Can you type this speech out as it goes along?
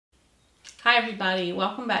Hi everybody,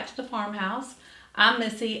 welcome back to the farmhouse. I'm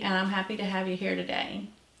Missy and I'm happy to have you here today.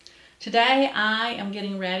 Today I am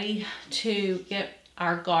getting ready to get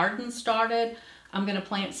our garden started. I'm going to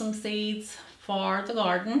plant some seeds for the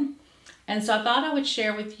garden, and so I thought I would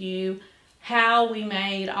share with you how we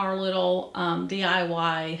made our little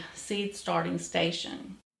DIY seed starting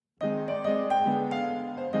station.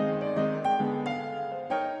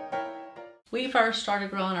 We first started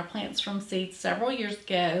growing our plants from seeds several years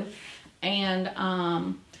ago,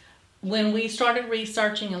 and when we started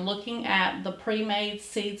researching and looking at the pre-made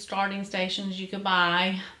seed starting stations you could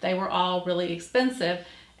buy, they were all really expensive,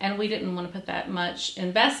 and we didn't want to put that much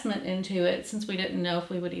investment into it since we didn't know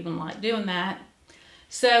if we would even like doing that.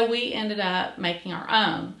 So we ended up making our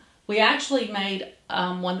own. We actually made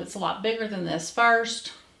one that's a lot bigger than this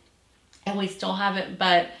first, and we still have it,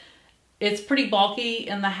 but it's pretty bulky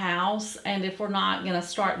in the house, and if we're not going to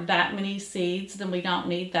start that many seeds, then we don't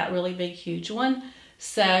need that really big, huge one.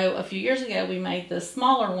 So a few years ago, we made this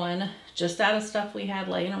smaller one just out of stuff we had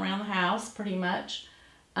laying around the house, pretty much.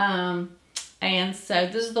 And so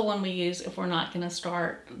this is the one we use if we're not going to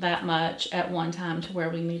start that much at one time to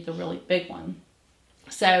where we need the really big one.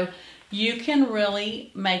 So you can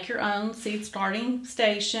really make your own seed starting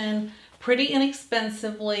station pretty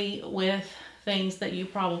inexpensively with things that you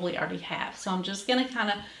probably already have. So I'm just going to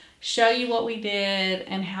kind of show you what we did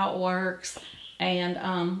and how it works.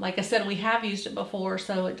 And like I said, we have used it before,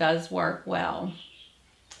 so it does work well.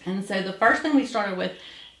 And so the first thing we started with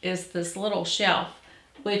is this little shelf,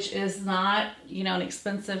 which is not, an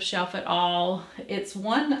expensive shelf at all. It's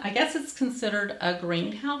one, I guess it's considered a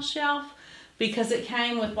greenhouse shelf because it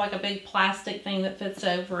came with like a big plastic thing that fits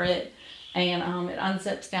over it, and it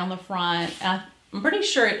unzips down the front. I'm pretty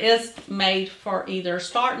sure it is made for either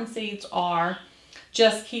starting seeds or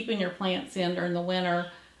just keeping your plants in during the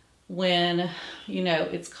winter when,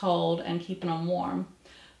 it's cold and keeping them warm.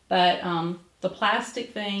 But the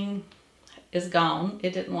plastic thing is gone.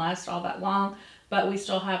 It didn't last all that long, but we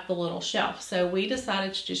still have the little shelf. So we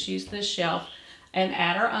decided to just use this shelf and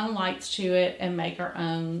add our own lights to it and make our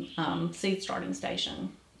own seed starting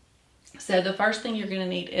station. So the first thing you're going to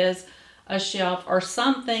need is a shelf or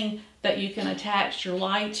something that you can attach your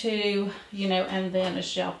light to, and then a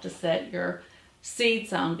shelf to set your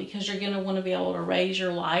seeds on, because you're going to want to be able to raise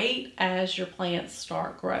your light as your plants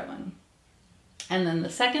start growing. And then the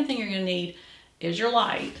second thing you're going to need is your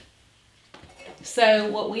light. So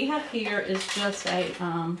what we have here is just a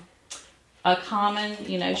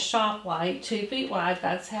common, shop light, 2 feet wide.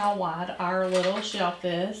 That's how wide our little shelf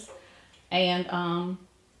is. And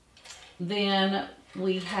then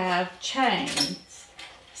we have chains.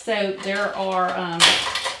 So there are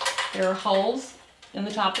holes in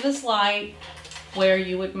the top of this light where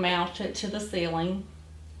you would mount it to the ceiling,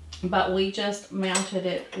 but we just mounted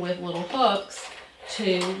it with little hooks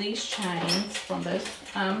to these chains from those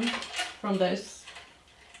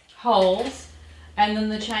holes. And then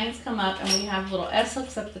the chains come up, and we have little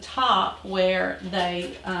S-hooks at the top where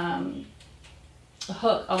they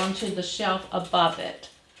hook onto the shelf above it.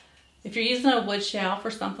 If you're using a wood shelf or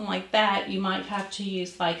something like that, you might have to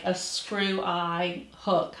use like a screw eye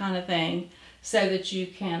hook kind of thing so that you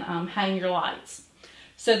can hang your lights.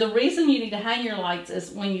 So the reason you need to hang your lights is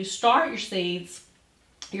when you start your seeds,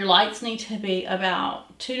 your lights need to be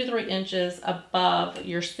about 2 to 3 inches above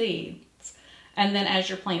your seeds. And then as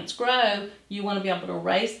your plants grow, you want to be able to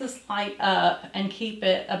raise this light up and keep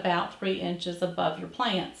it about 3 inches above your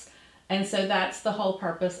plants. And so that's the whole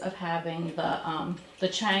purpose of having the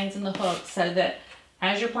chains and the hooks, so that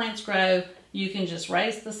as your plants grow, you can just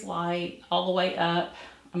raise this light all the way up.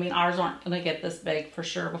 I mean, ours aren't going to get this big for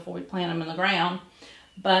sure before we plant them in the ground,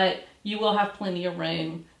 but you will have plenty of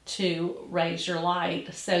room to raise your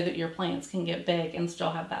light so that your plants can get big and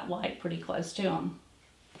still have that light pretty close to them.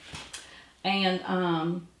 And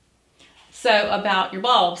so about your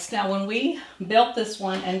bulbs. Now, when we built this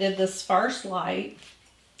one and did this first light,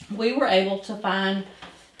 we were able to find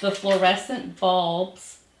the fluorescent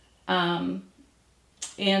bulbs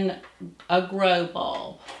in a grow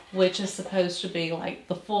bulb, which is supposed to be like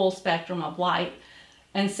the full spectrum of light.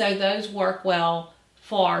 And so those work well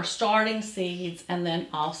for starting seeds and then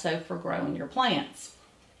also for growing your plants.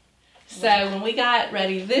 So when we got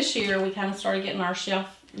ready this year, we kind of started getting our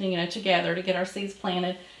shelf, together to get our seeds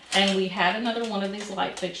planted. And we had another one of these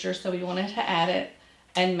light fixtures, so we wanted to add it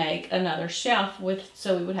and make another shelf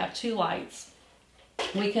so we would have 2 lights.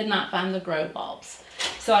 We could not find the grow bulbs.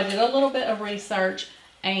 So I did a little bit of research,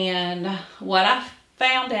 and what I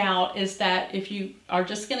found out is that if you are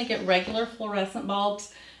just going to get regular fluorescent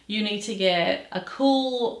bulbs, you need to get a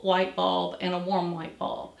cool white bulb and a warm white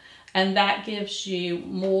bulb. and that gives you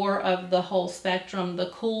more of the whole spectrum. The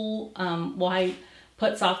cool white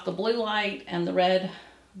puts off the blue light, and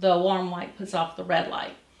the warm white puts off the red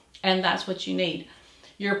light, and that's what you need.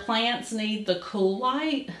 Your plants need the cool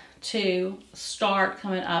light to start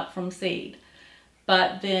coming up from seed.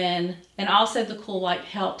 But then, and also the cool light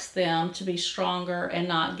helps them to be stronger and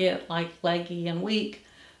not get like leggy and weak.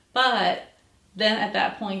 But then at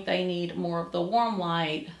that point, they need more of the warm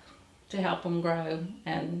light to help them grow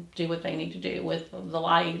and do what they need to do with the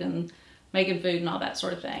light and making food and all that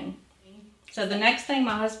sort of thing. So the next thing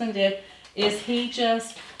my husband did is he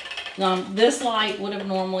just, this light would have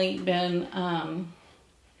normally been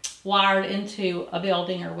wired into a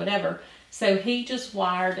building or whatever. So he just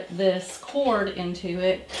wired this cord into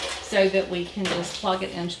it so that we can just plug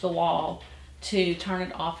it into the wall to turn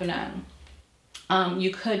it off and on.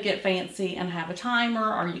 You could get fancy and have a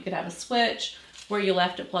timer, or you could have a switch where you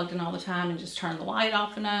left it plugged in all the time and just turn the light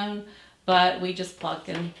off and on. But we just plug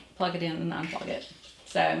it in and unplug it.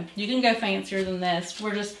 So you can go fancier than this.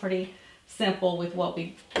 We're just pretty simple with what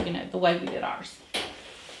we, the way we did ours.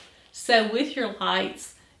 So with your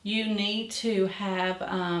lights, you need to have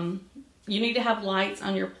lights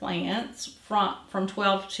on your plants from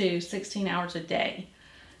 12 to 16 hours a day.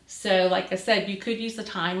 So like I said, you could use a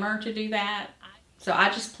timer to do that. So I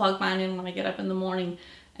just plug mine in when I get up in the morning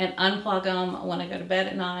and unplug them when I go to bed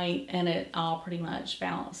at night, and it all pretty much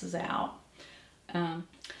balances out.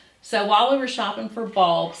 So while we were shopping for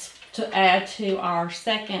bulbs to add to our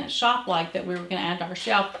second shop light that we were going to add to our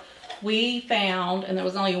shelf, we found, and there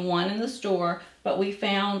was only one in the store, but we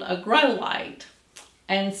found a grow light.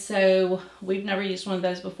 And so we've never used one of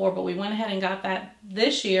those before, but we went ahead and got that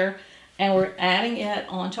this year, and we're adding it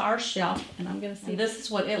onto our shelf. And I'm going to see, this is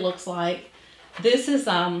what it looks like. This is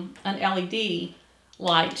an LED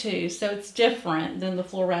light too, so it's different than the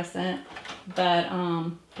fluorescent, but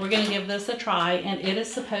we're going to give this a try, and it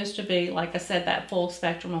is supposed to be, like I said, that full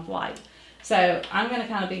spectrum of light. So I'm going to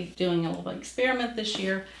kind of be doing a little experiment this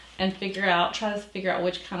year and try to figure out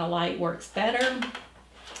which kind of light works better.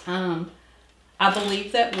 I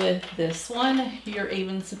believe that with this one, you're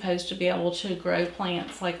even supposed to be able to grow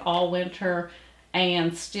plants like all winter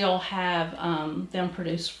and still have them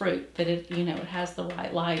produce fruit, that it has the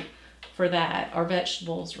right light for that, or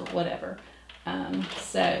vegetables or whatever.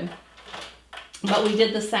 But we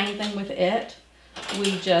did the same thing with it.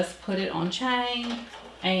 We just put it on chain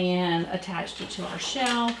and attached it to our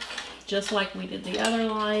shelf, just like we did the other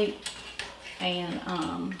light. And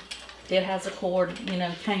it has a cord,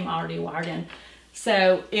 came already wired in.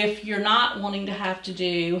 So if you're not wanting to have to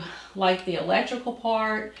do like the electrical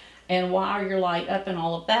part and wire your light up and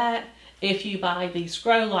all of that, if you buy these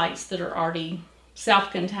grow lights that are already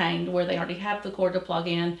self-contained, where they already have the cord to plug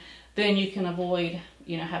in, then you can avoid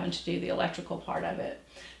having to do the electrical part of it.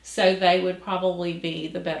 So they would probably be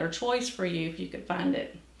the better choice for you if you could find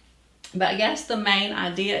it. But I guess the main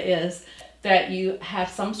idea is that you have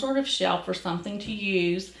some sort of shelf or something to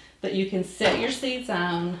use that you can set your seeds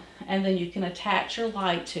on, and then you can attach your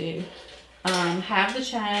light to. Have the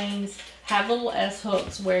chains, have little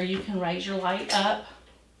S-hooks where you can raise your light up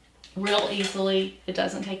real easily. It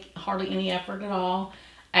doesn't take hardly any effort at all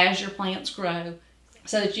as your plants grow,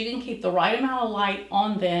 so that you can keep the right amount of light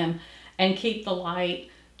on them and keep the light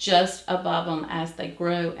just above them as they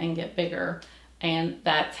grow and get bigger. And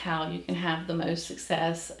that's how you can have the most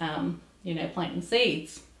success, planting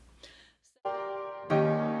seeds.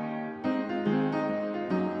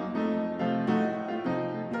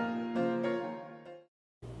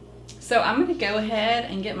 So I'm going to go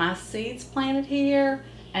ahead and get my seeds planted here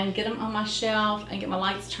and get them on my shelf and get my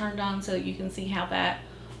lights turned on so you can see how that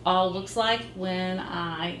all looks like when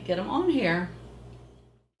I get them on here.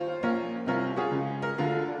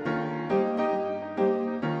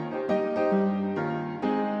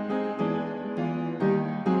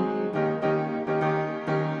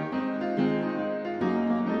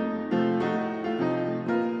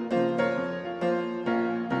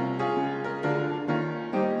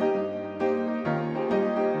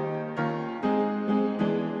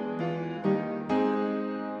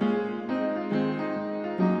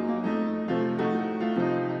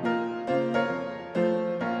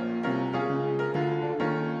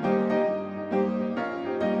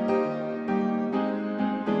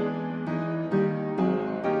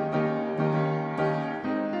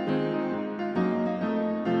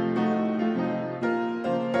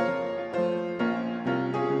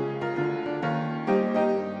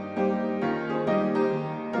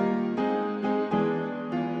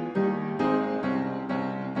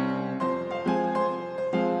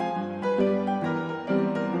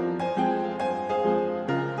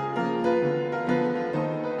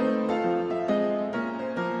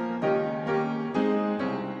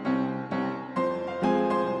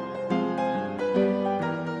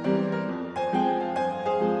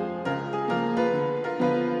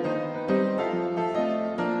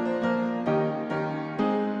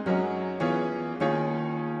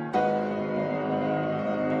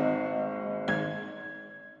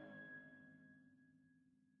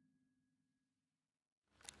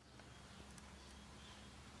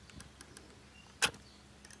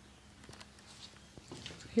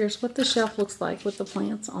 here's what the shelf looks like with the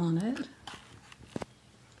plants on it.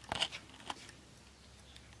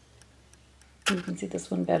 You can see this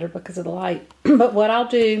one better because of the light. But what I'll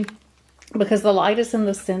do, because the light is in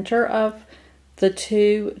the center of the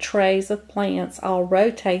two trays of plants, I'll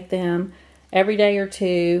rotate them every day or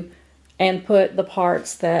two and put the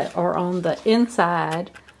parts that are on the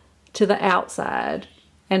inside to the outside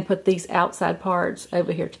and put these outside parts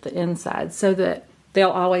over here to the inside so that they'll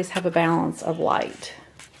always have a balance of light.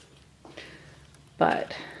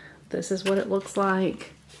 But this is what it looks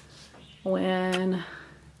like when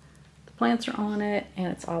the plants are on it and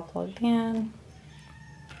it's all plugged in.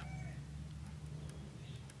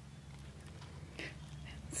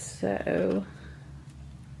 So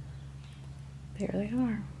there they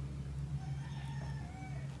are.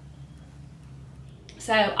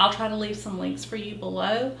 So I'll try to leave some links for you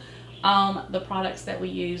below on the products that we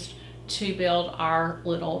used to build our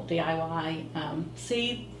little DIY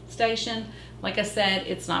seed station. Like I said,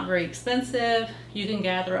 it's not very expensive. You can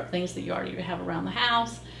gather up things that you already have around the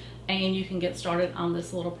house and you can get started on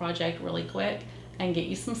this little project really quick and get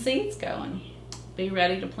you some seeds going. Be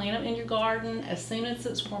ready to plant them in your garden as soon as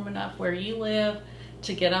it's warm enough where you live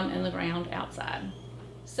to get them in the ground outside.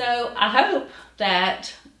 So I hope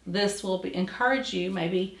that this will encourage you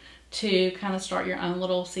maybe to kind of start your own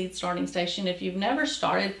little seed starting station. If you've never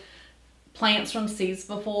started plants from seeds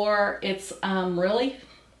before, it's really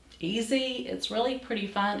easy, it's really pretty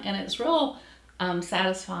fun, and it's real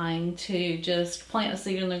satisfying to just plant a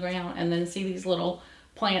seed in the ground and then see these little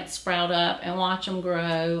plants sprout up and watch them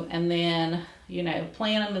grow, and then, you know,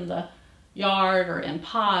 plant them in the yard or in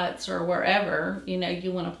pots or wherever, you know,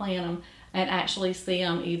 you want to plant them, and actually see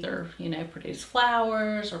them either, you know, produce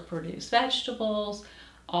flowers or produce vegetables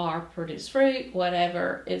or produce fruit,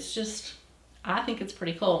 whatever. It's just, I think it's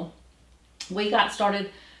pretty cool. We got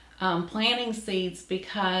started planting seeds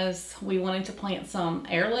because we wanted to plant some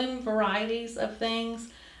heirloom varieties of things,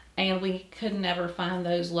 and we could never find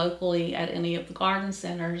those locally at any of the garden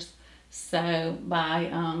centers. So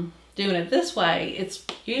by doing it this way, it's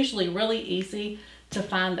usually really easy to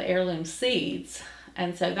find the heirloom seeds.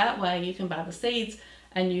 And so that way you can buy the seeds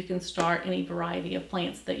and you can start any variety of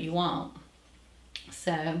plants that you want.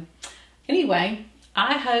 So anyway,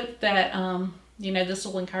 I hope that, you know, this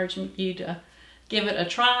will encourage you to give it a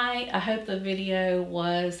try. I hope the video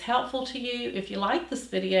was helpful to you. If you like this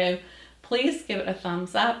video, please give it a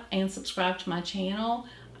thumbs up and subscribe to my channel.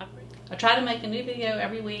 I try to make a new video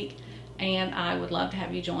every week, and I would love to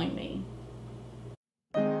have you join me.